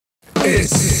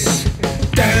It's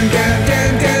Dan Dan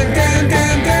Dan Dan Dan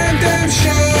Dan Dan Dan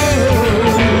Show.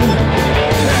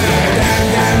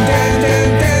 Dan Dan Dan Dan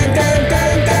Dan Dan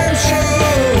Dan Dan Show.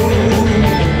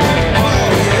 Oh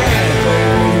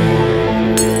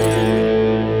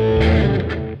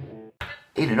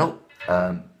yeah. In and all,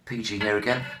 PG here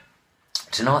again.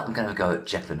 Tonight I'm going to go at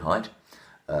Jeckyll and Hyde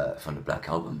from the Black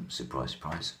Album. Surprise,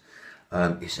 surprise.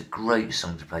 It's a great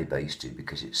song to play bass to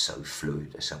because it's so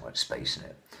fluid. There's so much space in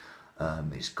it.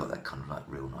 It's got that kind of like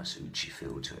real nice Uchi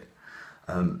feel to it.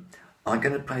 I'm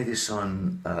going to play this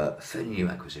on a fairly new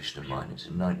acquisition of mine. It's a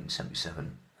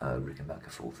 1977 Rickenbacker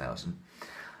 4000.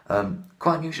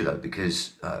 Quite unusual though,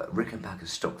 because Rickenbacker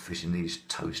stopped fitting these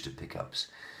toaster pickups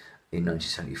in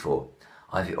 1974.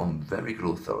 I have it on very good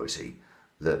authority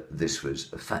that this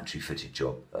was a factory fitted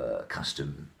job,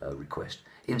 custom request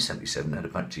in 77. They had a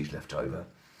bunch of these left over,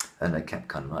 and they kept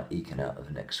kind of like eking out of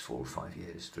the next 4 or 5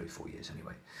 years, 3 or 4 years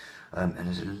anyway. And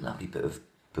there's a lovely bit of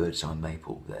bird's eye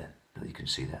maple there. You can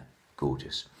see that,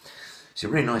 gorgeous. It's a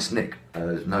really nice nick.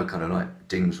 There's no kind of like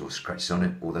dings or scratches on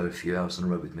it, although a few hours on the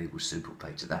road with me will super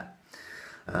play to that.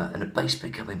 And the bass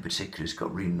pickup in particular has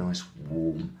got really nice,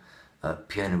 warm,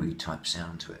 piano-y type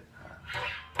sound to it.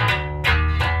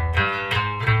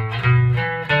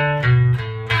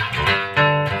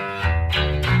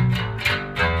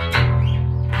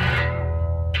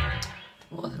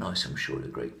 Rather nice, I'm sure you'll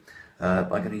agree. I'm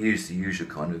going to use the usual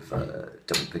kind of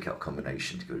double pickup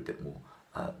combination to give it a bit more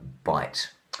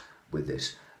bite with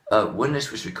this. When this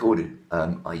was recorded,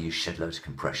 I used shed loads of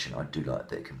compression. I do like a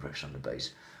bit of compression on the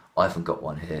bass. I haven't got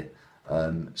one here,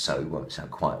 so it won't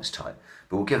sound quite as tight.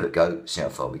 But we'll give it a go, see how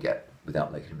far we get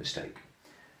without making a mistake.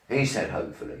 He said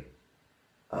hopefully.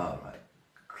 All right,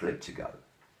 click to go.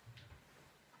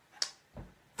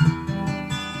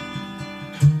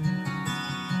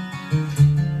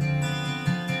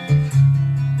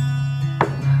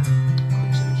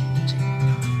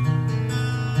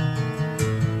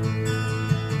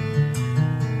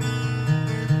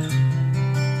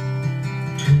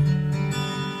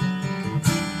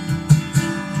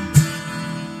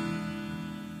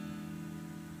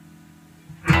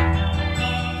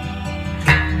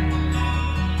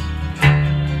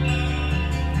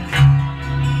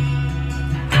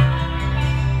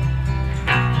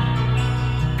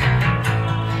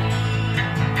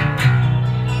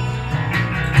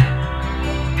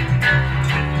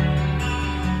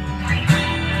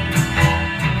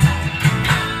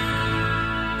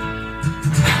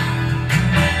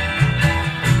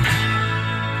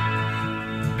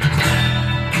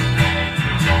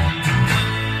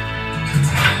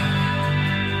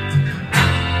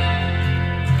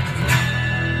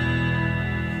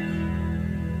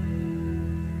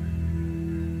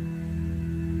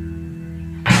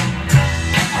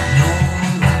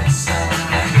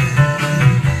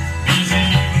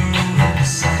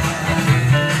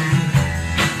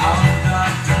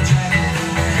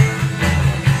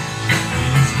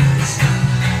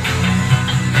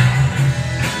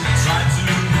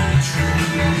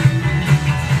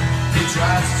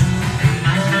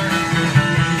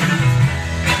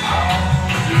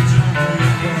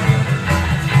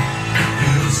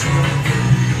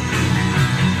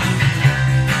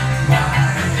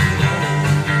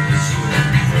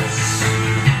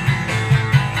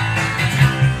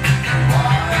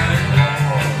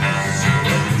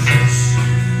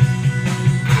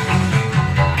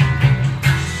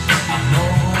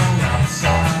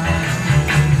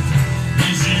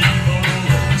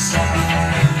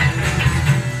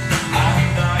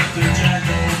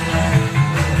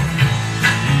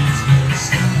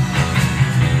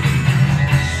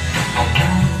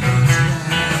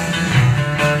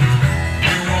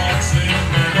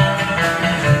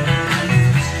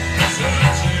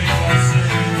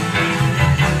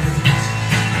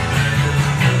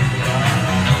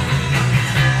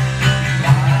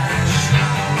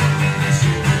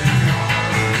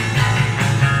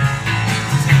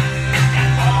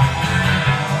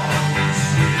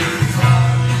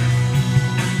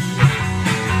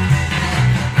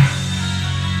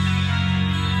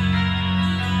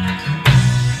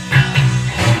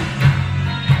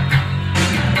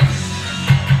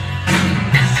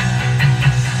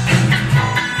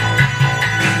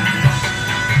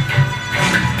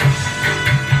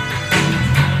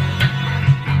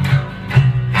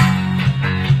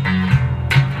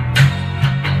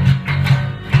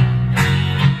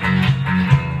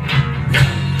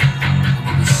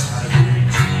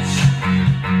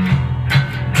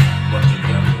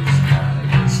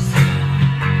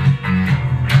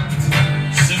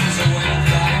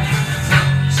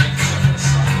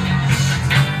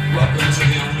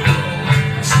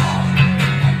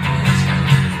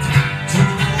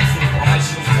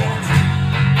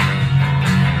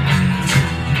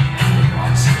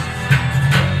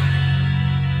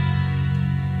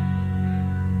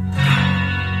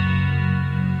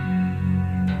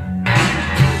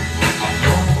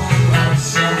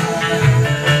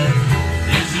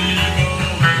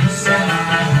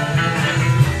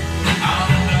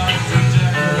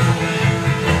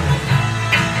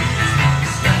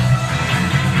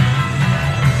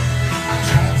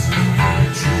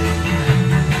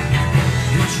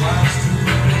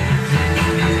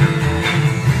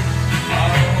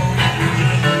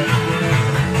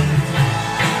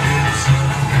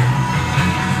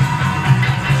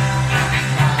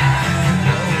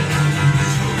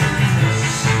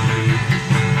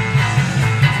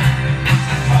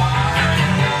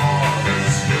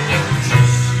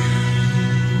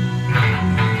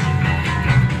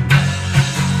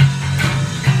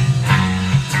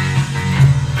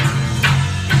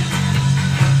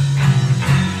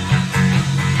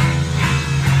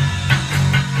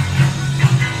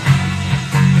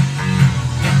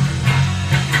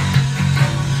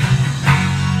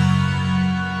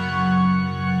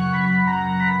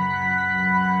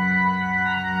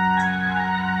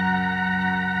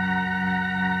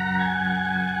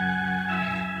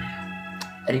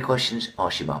 Any questions?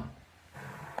 Ask your mum.